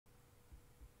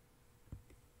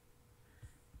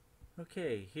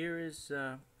Okay, here is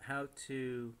how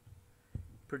to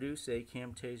produce a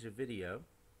Camtasia video.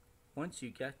 Once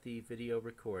you get the video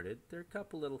recorded, there are a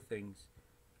couple little things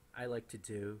I like to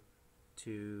do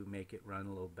to make it run a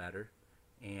little better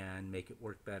and make it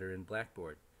work better in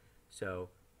BlackBoard. So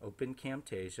open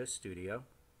Camtasia Studio.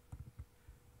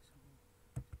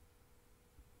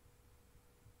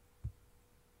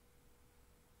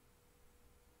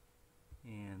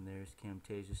 And there's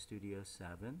Camtasia Studio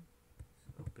 7.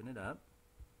 So open it up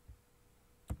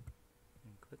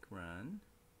and click Run.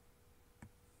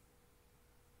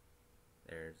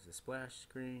 There's the splash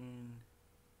screen.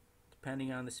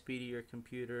 Depending on the speed of your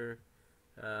computer,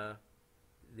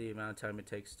 the amount of time it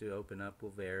takes to open up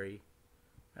will vary.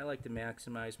 I like to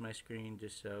maximize my screen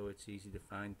just so it's easy to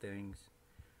find things.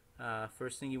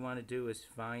 First thing you want to do is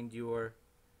find your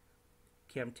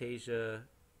Camtasia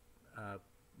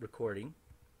recording.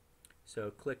 So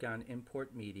click on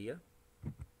Import Media.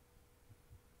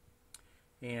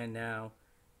 And now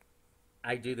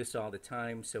I do this all the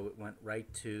time, so it went right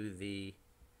to the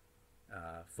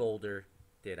folder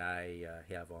that I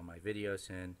have all my videos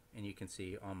in, and you can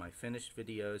see all my finished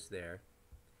videos there,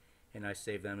 and I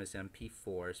save them as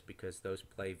MP4s because those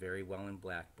play very well in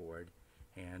BlackBoard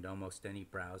and almost any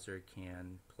browser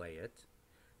can play it.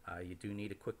 You do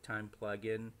need a QuickTime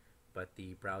plugin, but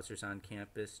the browsers on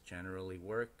campus generally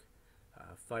work.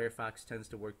 Firefox tends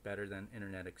to work better than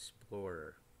Internet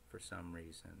Explorer for some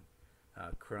reason.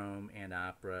 Chrome and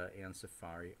Opera and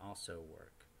Safari also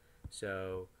work.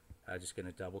 So I'm just going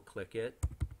to double click it,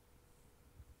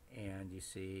 and you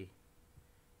see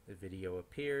the video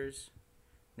appears.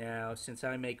 Now, since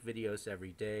I make videos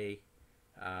every day,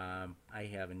 I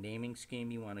have a naming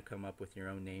scheme. You want to come up with your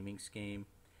own naming scheme.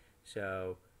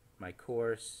 So my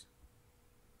course,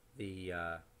 the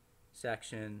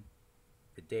section,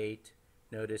 the date.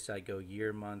 Notice I go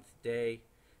year, month, day,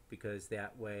 because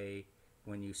that way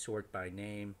when you sort by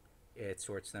name, it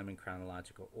sorts them in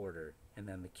chronological order. And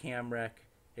then the CamRec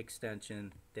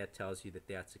extension, that tells you that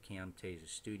that's a Camtasia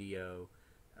Studio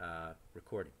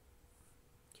recording.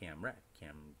 CamRec,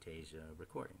 Camtasia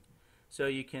recording. So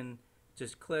you can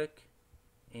just click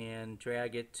and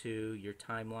drag it to your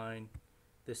timeline.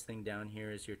 This thing down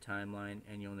here is your timeline,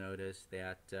 and you'll notice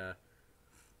that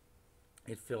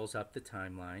it fills up the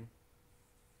timeline.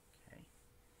 Okay.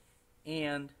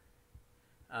 And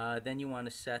then you want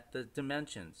to set the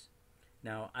dimensions.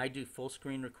 Now I do full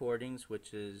screen recordings,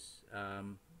 which is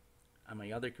on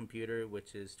my other computer,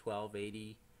 which is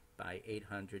 1280 by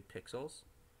 800 pixels,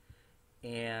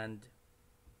 and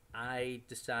I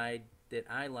decide that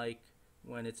I like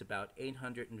when it's about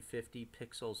 850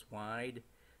 pixels wide,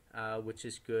 which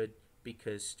is good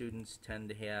because students tend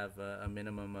to have a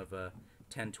minimum of a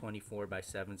 1024 by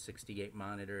 768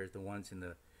 monitor. The ones in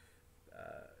the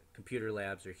computer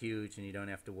labs are huge, and you don't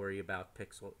have to worry about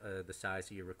the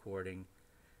size of your recording.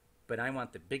 But I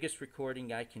want the biggest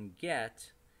recording I can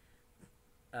get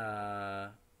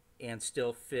and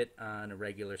still fit on a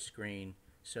regular screen.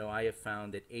 So I have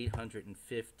found that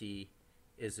 850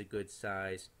 is a good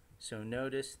size. So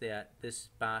notice that this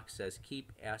box says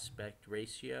keep aspect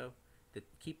ratio.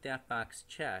 Keep that box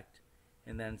checked,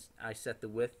 and then I set the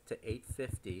width to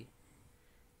 850,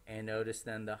 and notice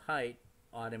then the height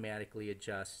automatically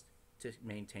adjusts to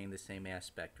maintain the same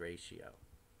aspect ratio.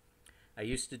 I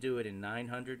used to do it in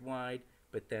 900 wide,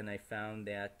 but then I found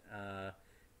that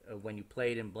when you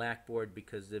played in BlackBoard,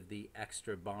 because of the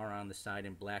extra bar on the side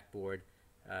in BlackBoard,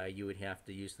 you would have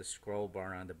to use the scroll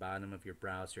bar on the bottom of your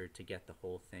browser to get the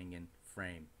whole thing in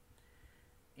frame.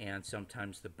 And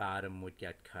sometimes the bottom would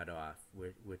get cut off,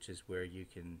 which is where you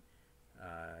can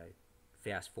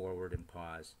fast forward and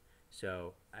pause.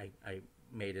 So I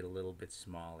made it a little bit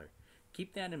smaller.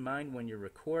 Keep that in mind when you're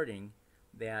recording,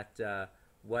 that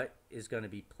what is going to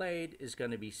be played is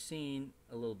going to be seen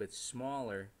a little bit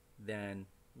smaller than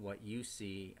what you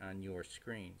see on your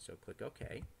screen. So click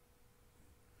OK.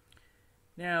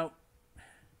 Now,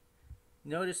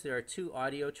 notice there are two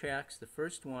audio tracks. The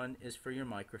first one is for your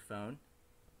microphone,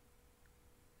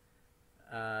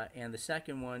 and the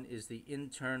second one is the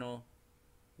internal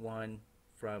one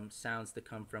from sounds that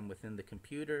come from within the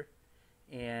computer.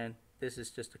 And this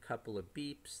is just a couple of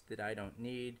beeps that I don't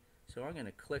need, so I'm going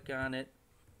to click on it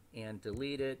and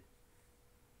delete it.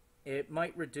 It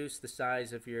might reduce the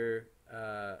size of your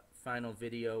final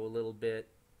video a little bit,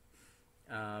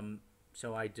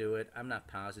 so I do it. I'm not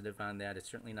positive on that. It's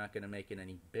certainly not going to make it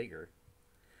any bigger.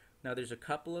 Now there's a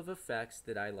couple of effects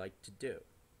that I like to do.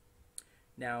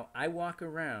 Now I walk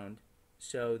around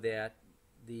so that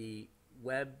the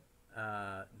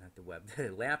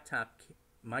the laptop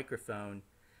microphone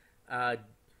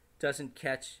Doesn't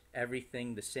catch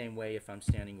everything the same way if I'm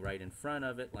standing right in front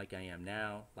of it like I am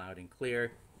now, loud and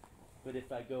clear. But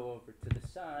if I go over to the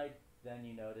side, then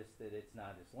you notice that it's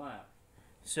not as loud.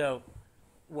 So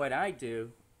what I do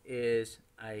is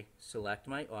I select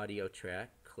my audio track,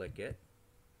 click it,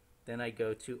 then I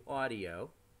go to audio,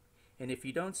 and if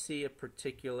you don't see a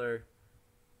particular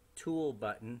tool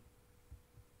button,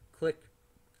 click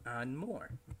on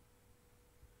more.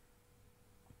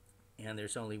 And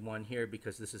there's only one here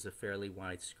because this is a fairly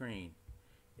wide screen.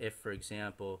 If, for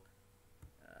example,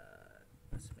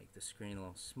 let's make the screen a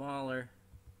little smaller,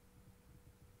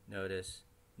 notice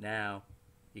now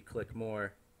you click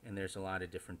more and there's a lot of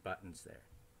different buttons there.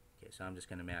 Okay, so I'm just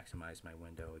going to maximize my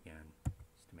window again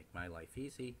just to make my life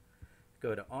easy.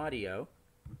 Go to audio,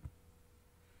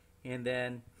 and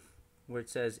then where it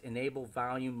says enable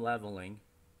volume leveling,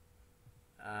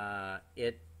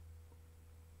 it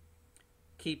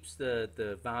keeps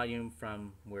the volume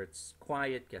from where it's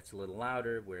quiet, gets a little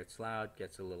louder, where it's loud,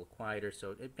 gets a little quieter,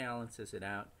 so it balances it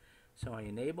out. So I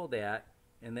enable that,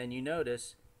 and then you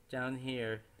notice down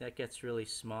here that gets really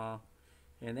small,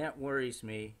 and that worries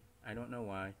me. I don't know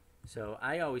why. So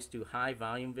I always do high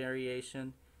volume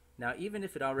variation. Now even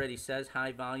if it already says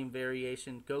high volume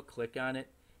variation, go click on it,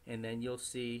 and then you'll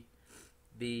see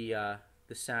the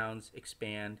sounds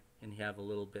expand and have a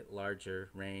little bit larger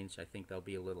range. I think they'll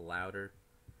be a little louder.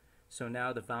 So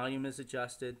now the volume is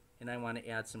adjusted, and I want to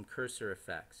add some cursor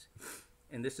effects.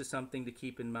 And this is something to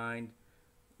keep in mind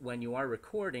when you are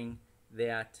recording,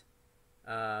 that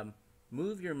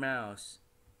move your mouse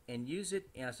and use it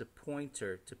as a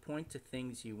pointer to point to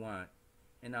things you want,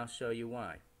 and I'll show you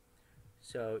why.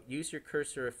 So use your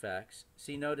cursor effects.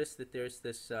 See, notice that there's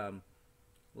this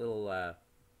little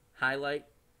highlight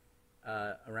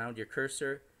around your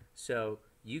cursor, so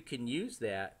you can use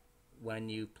that when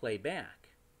you play back.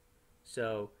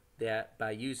 So that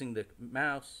by using the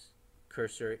mouse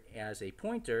cursor as a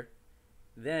pointer,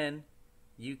 then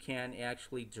you can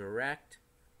actually direct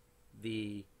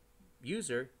the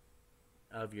user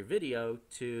of your video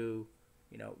to,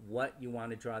 what you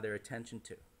want to draw their attention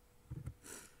to.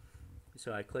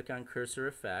 So I click on cursor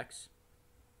effects,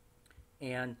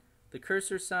 and the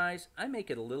cursor size, I make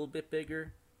it a little bit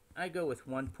bigger. I go with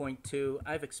 1.2.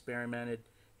 I've experimented,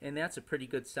 and that's a pretty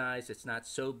good size. It's not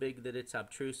so big that it's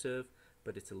obtrusive,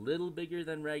 but it's a little bigger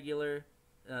than regular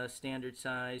standard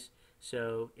size,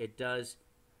 so it does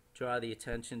draw the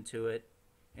attention to it.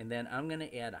 And then I'm going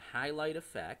to add a highlight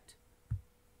effect,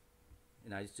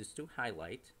 and I just do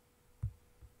highlight.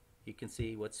 You can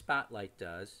see what spotlight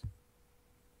does.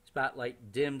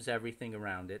 Spotlight dims everything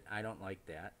around it. I don't like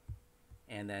that.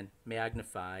 And then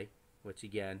magnify, which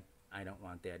again, I don't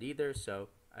want that either, so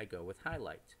I go with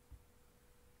highlight.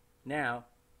 Now,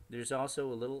 there's also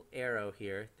a little arrow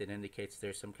here that indicates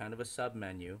there's some kind of a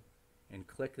submenu, and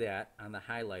click that on the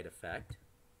highlight effect.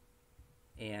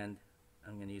 And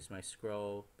I'm going to use my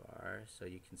scroll bar so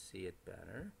you can see it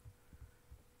better.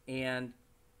 And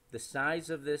the size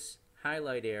of this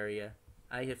highlight area,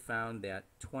 I have found that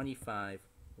 25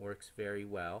 works very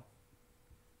well.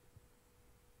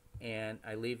 And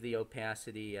I leave the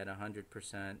opacity at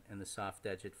 100% and the soft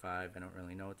edge at 5. I don't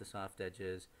really know what the soft edge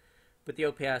is, but the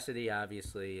opacity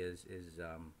obviously is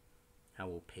how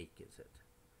opaque is it.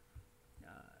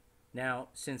 Now,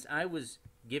 since I was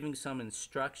giving some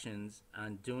instructions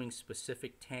on doing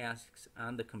specific tasks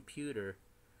on the computer,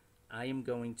 I am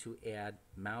going to add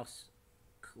mouse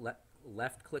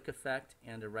left click effect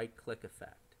and a right click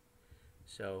effect.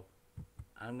 So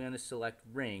I'm going to select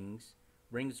rings.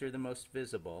 Rings are the most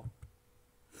visible,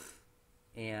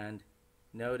 and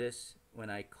notice when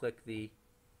I click the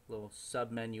little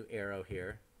submenu arrow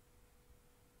here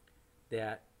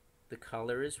that the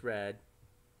color is red,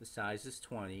 the size is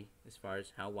 20 as far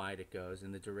as how wide it goes,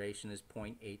 and the duration is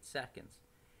 0.8 seconds.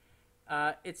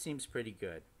 It seems pretty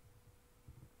good.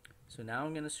 So now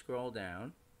I'm going to scroll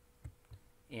down,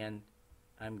 and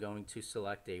I'm going to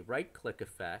select a right click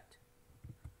effect.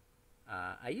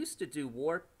 I used to do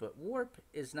warp, but warp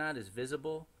is not as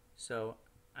visible, so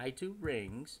I do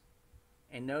rings,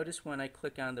 and notice when I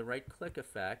click on the right click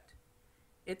effect,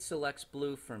 it selects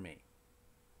blue for me.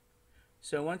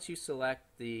 So once you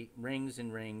select the rings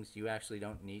and rings, you actually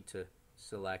don't need to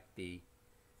select the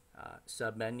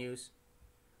submenus.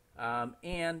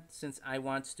 And since I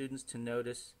want students to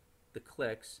notice the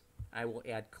clicks, I will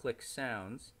add click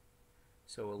sounds.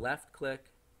 So a left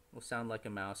click will sound like a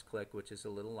mouse click, which is a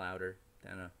little louder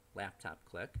than a laptop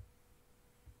click.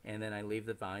 And then I leave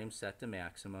the volume set to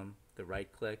maximum. The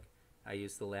right click, I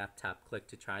use the laptop click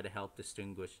to try to help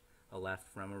distinguish a left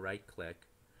from a right click.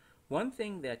 One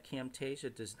thing that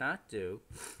Camtasia does not do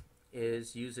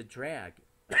is use a drag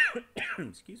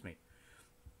Excuse me.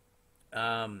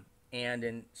 And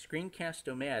in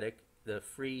Screencast-O-Matic, the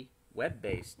free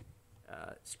web-based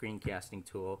screencasting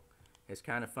tool, it's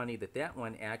kind of funny that that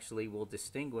one actually will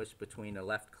distinguish between a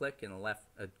left click and a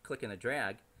click and a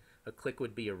drag. A click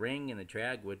would be a ring, and a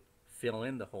drag would fill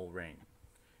in the whole ring.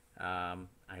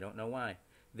 I don't know why.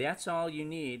 That's all you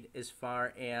need as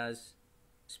far as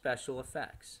special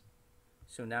effects.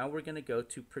 So now we're going to go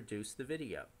to produce the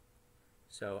video.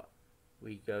 So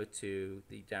we go to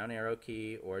the down arrow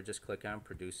key or just click on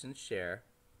produce and share.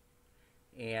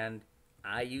 And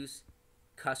I use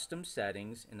custom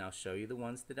settings, and I'll show you the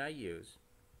ones that I use.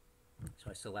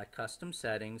 So I select custom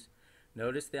settings.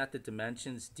 Notice that the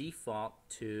dimensions default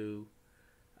to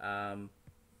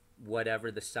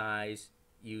whatever the size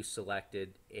you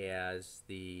selected as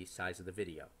the size of the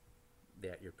video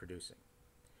that you're producing.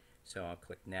 So I'll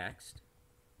click next.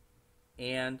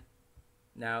 And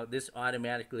now this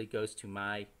automatically goes to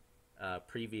my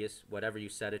previous, whatever you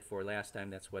set it for last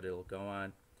time, that's what it'll go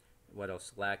on, what I'll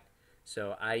select.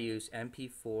 So I use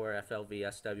MP4, FLV,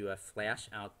 SWF flash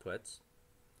outputs.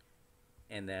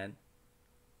 And then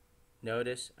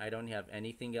notice I don't have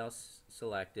anything else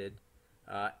selected.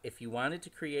 If you wanted to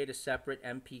create a separate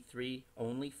MP3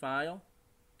 only file,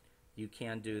 you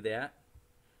can do that.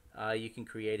 You can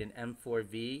create an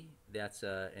M4V, that's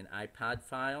an iPod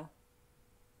file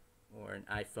or an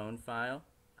iPhone file.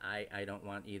 I don't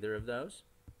want either of those.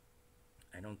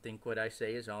 I don't think what I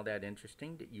say is all that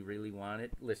interesting that you really want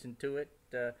it, listen to it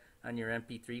on your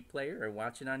MP3 player or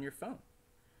watch it on your phone.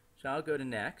 So I'll go to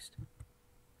next.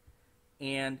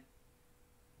 And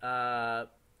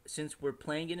since we're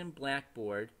playing it in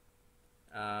BlackBoard,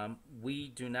 we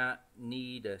do not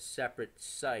need a separate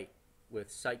site with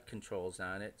site controls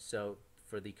on it. So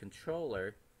for the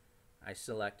controller, I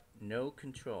select no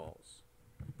controls.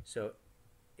 So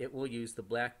it will use the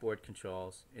BlackBoard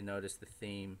controls, and notice the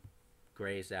theme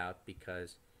grays out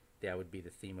because that would be the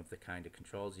theme of the kind of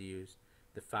controls you use.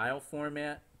 The file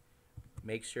format,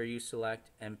 make sure you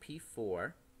select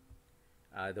MP4.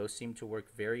 Those seem to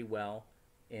work very well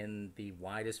in the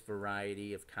widest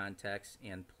variety of contexts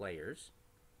and players.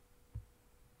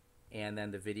 And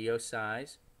then the video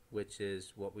size, which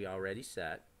is what we already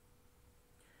set.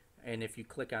 And if you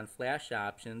click on flash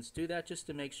options, do that just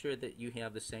to make sure that you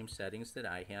have the same settings that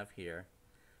I have here.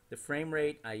 The frame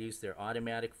rate, I use their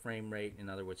automatic frame rate, in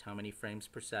other words, how many frames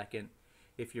per second.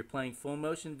 If you're playing full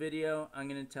motion video, I'm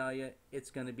going to tell you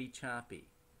it's going to be choppy.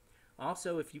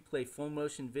 Also, if you play full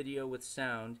motion video with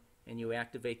sound and you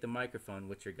activate the microphone,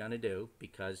 which you're going to do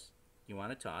because you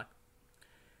want to talk,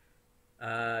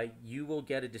 you will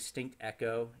get a distinct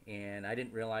echo, and I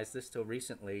didn't realize this till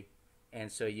recently,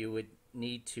 and so you would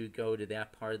need to go to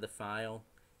that part of the file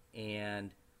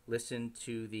and listen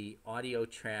to the audio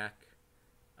track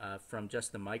from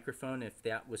just the microphone. If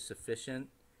that was sufficient,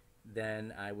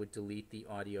 then I would delete the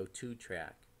audio 2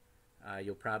 track.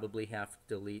 You'll probably have to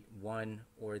delete one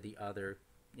or the other,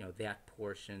 that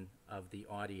portion of the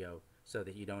audio so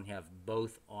that you don't have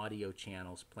both audio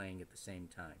channels playing at the same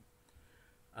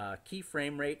time. Key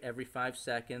frame rate every 5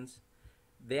 seconds.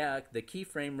 The key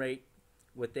frame rate,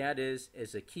 what that is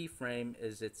a keyframe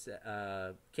is it's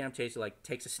Camtasia like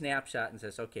takes a snapshot and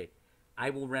says, okay, I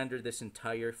will render this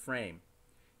entire frame.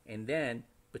 And then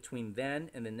between then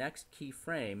and the next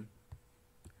keyframe,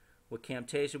 what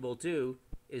Camtasia will do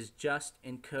is just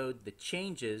encode the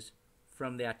changes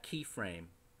from that keyframe.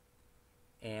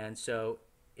 And so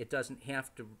it doesn't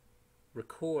have to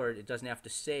record, it doesn't have to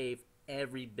save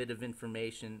every bit of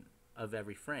information of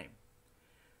every frame.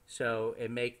 So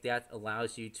that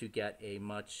allows you to get a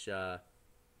much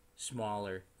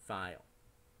smaller file.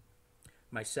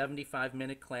 My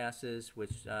 75-minute classes,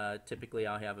 which typically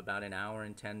I'll have about an hour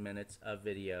and 10 minutes of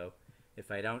video.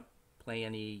 If I don't play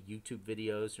any YouTube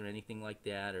videos or anything like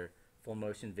that, or full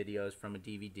motion videos from a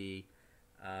DVD,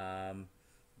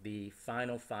 the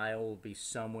final file will be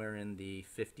somewhere in the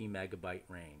 50 megabyte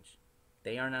range.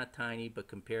 They are not tiny, but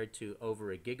compared to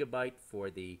over a gigabyte for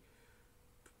the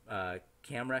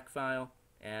Camrec file,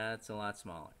 it's a lot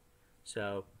smaller.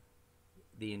 So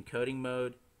the encoding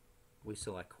mode, we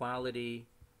select quality.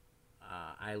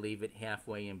 I leave it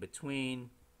halfway in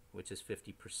between, which is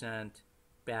 50%.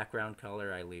 Background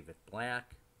color, I leave it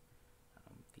black.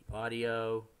 The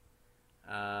audio,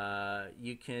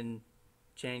 you can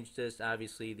change this.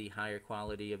 Obviously, the higher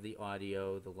quality of the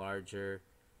audio, the larger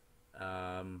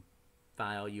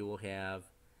file you will have.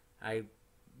 I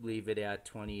leave it at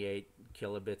 28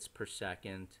 kilobits per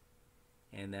second,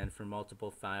 and then for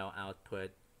multiple file output,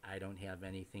 I don't have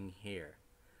anything here.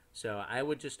 So I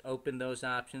would just open those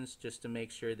options just to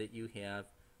make sure that you have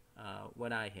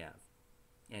what I have.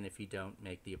 and if you don't,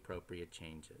 make the appropriate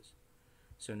changes.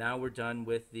 So now we're done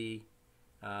with the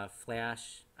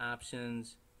flash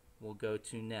options. We'll go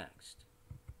to next.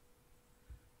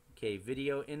 Okay,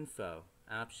 video info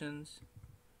options.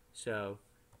 So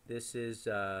this is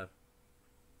the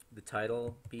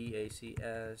title,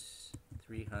 BACS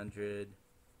 300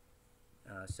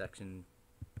 section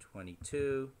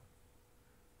 22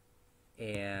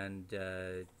 and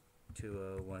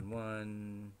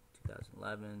 2011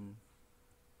 2011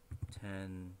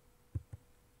 10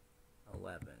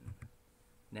 11.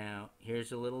 Now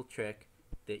here's a little trick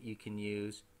that you can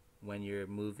use when you're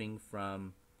moving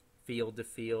from field to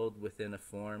field within a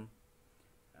form.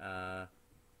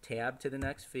 Tab to the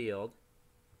next field,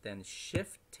 then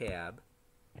shift tab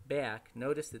back.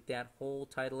 Notice that that whole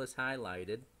title is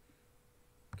highlighted.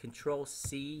 Control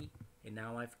C, and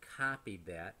now I've copied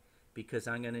that because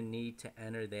I'm going to need to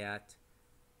enter that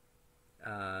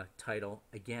title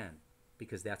again,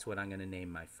 because that's what I'm going to name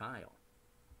my file.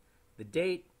 The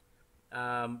date,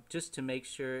 just to make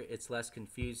sure it's less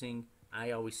confusing,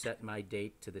 I always set my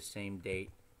date to the same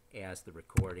date as the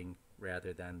recording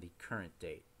rather than the current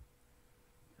date.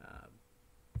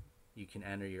 You can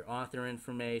enter your author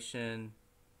information.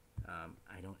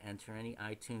 I don't enter any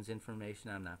iTunes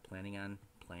information. I'm not planning on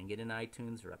playing it in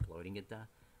iTunes or uploading it to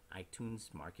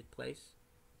iTunes Marketplace.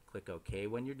 Click OK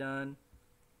when you're done.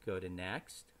 Go to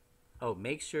next. Oh,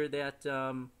 make sure that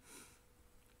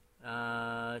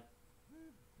I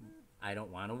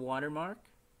don't want a watermark.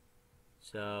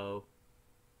 So,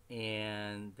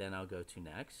 and then I'll go to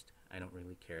next. I don't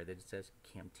really care that it says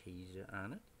Camtasia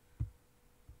on it.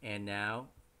 And now,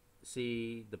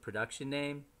 see the production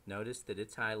name? Notice that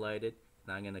it's highlighted.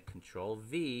 And I'm going to Control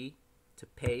V to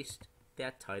paste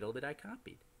that title that I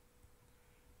copied.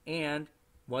 And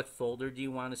what folder do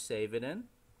you want to save it in?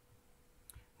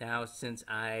 Now, since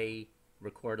I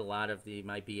record a lot of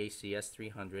my BACS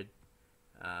 300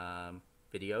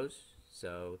 videos,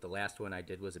 so the last one I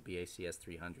did was a BACS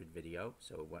 300 video,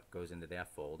 so what goes into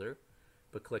that folder.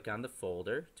 But click on the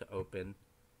folder to open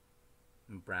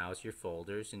and browse your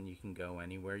folders, and you can go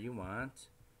anywhere you want.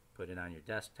 Put it on your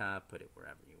desktop, put it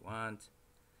wherever you want.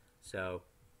 So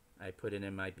I put it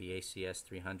in my BACS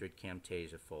 300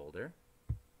 Camtasia folder.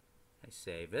 I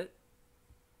save it,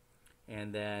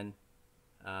 and then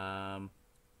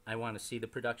I want to see the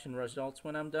production results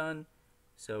when I'm done.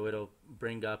 So it'll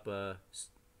bring up a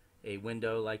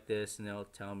window like this, and it'll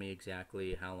tell me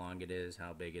exactly how long it is,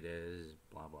 how big it is,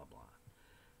 blah blah blah.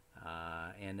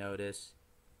 And notice,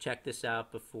 check this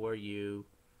out before you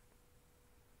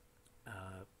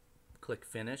click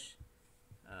finish,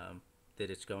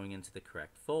 that it's going into the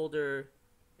correct folder.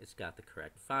 It's got the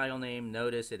correct file name.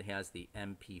 Notice it has the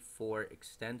MP4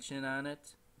 extension on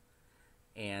it.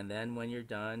 And then when you're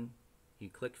done, you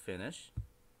click finish.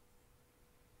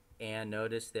 And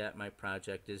notice that my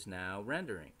project is now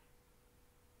rendering.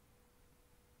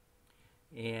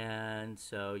 And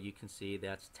so you can see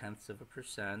that's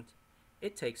 0.1%.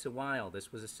 It takes a while.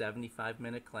 This was a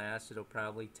 75-minute class. It'll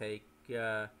probably take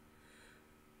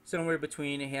somewhere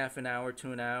between a half an hour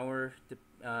to an hour.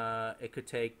 It could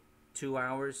take 2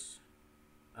 hours,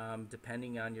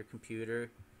 depending on your computer.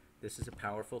 This is a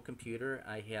powerful computer.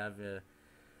 I have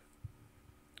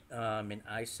an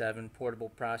i7 portable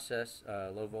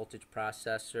low voltage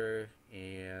processor,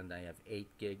 and I have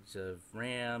 8 gigs of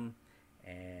RAM,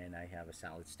 and I have a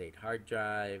solid state hard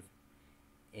drive,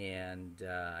 and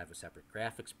I have a separate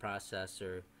graphics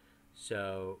processor.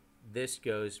 So this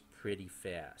goes pretty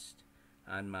fast.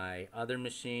 On my other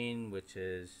machine, which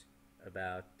is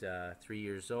about 3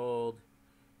 years old,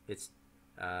 it's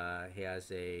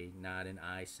has not an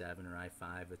i7 or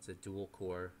i5. It's a dual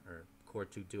core or Core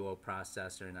 2 Duo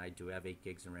processor, and I do have 8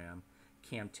 gigs of RAM.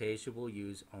 Camtasia will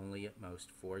use only at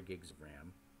most 4 gigs of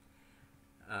RAM.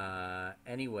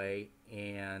 Anyway,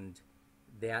 and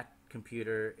that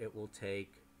computer, it will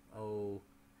take,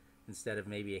 instead of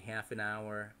maybe a half an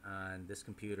hour on this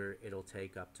computer, it'll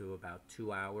take up to about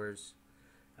 2 hours.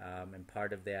 And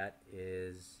part of that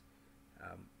is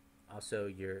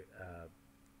also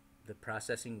the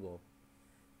processing will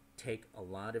take a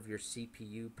lot of your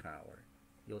CPU power.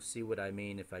 You'll see what I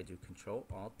mean if I do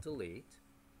Control-Alt-Delete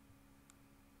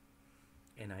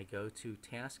and I go to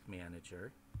Task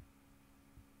Manager.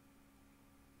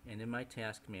 And in my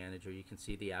Task Manager, you can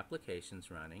see the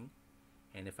applications running.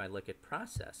 And if I look at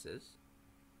Processes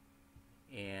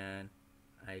and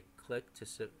I click to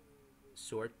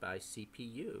sort by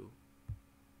CPU,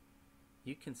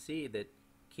 you can see that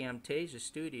Camtasia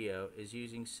Studio is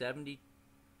using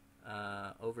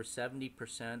over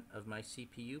 70% of my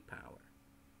CPU power.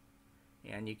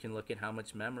 and you can look at how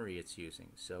much memory it's using.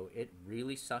 So it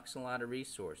really sucks a lot of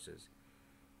resources.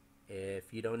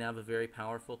 If you don't have a very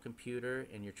powerful computer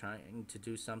and you're trying to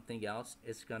do something else,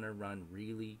 it's going to run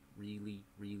really, really,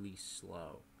 really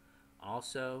slow.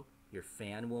 Also, your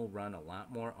fan will run a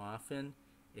lot more often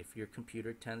if your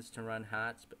computer tends to run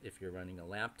hot. If you're running a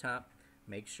laptop,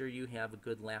 make sure you have a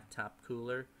good laptop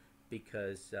cooler,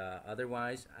 because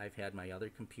otherwise I've had my other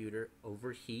computer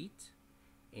overheat,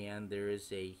 and there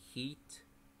is a heat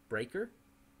breaker,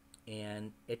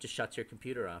 and it just shuts your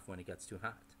computer off when it gets too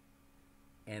hot.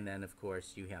 And then, of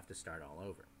course, you have to start all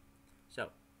over. So,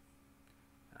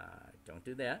 don't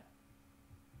do that.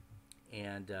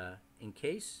 And in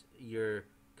case your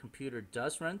computer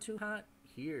does run too hot,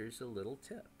 here's a little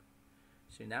tip.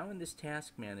 So now in this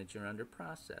task manager under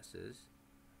processes,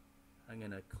 I'm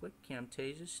going to click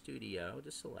Camtasia Studio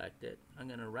to select it. I'm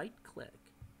going to right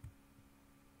click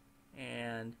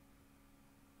and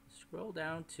scroll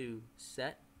down to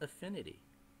Set Affinity.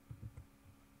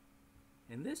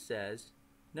 And this says,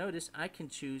 notice I can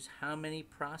choose how many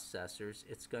processors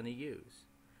it's going to use.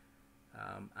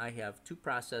 I have 2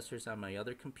 processors on my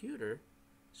other computer,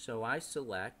 so I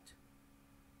select,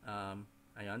 I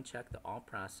uncheck the all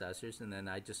processors, and then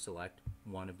I just select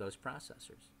one of those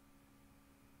processors.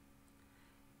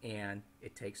 And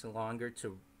it takes longer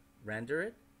to render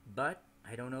it, but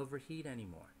I don't overheat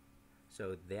anymore.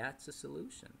 So that's a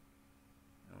solution.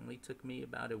 It only took me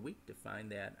about a week to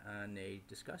find that on a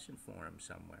discussion forum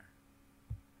somewhere.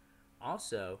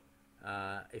 Also,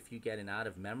 if you get an out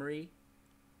of memory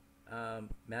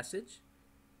message,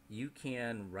 you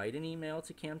can write an email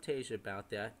to Camtasia about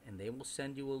that, and they will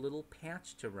send you a little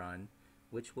patch to run,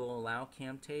 which will allow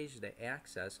Camtasia to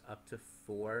access up to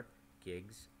 4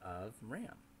 gigs of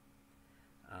RAM.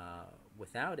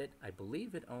 Without it, I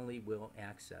believe it only will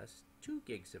access 2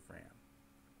 gigs of RAM,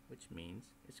 which means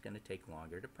it's going to take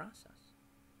longer to process,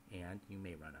 and you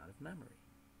may run out of memory.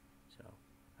 So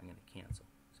I'm going to cancel.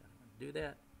 So I'm going to do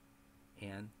that,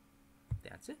 and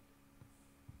that's it.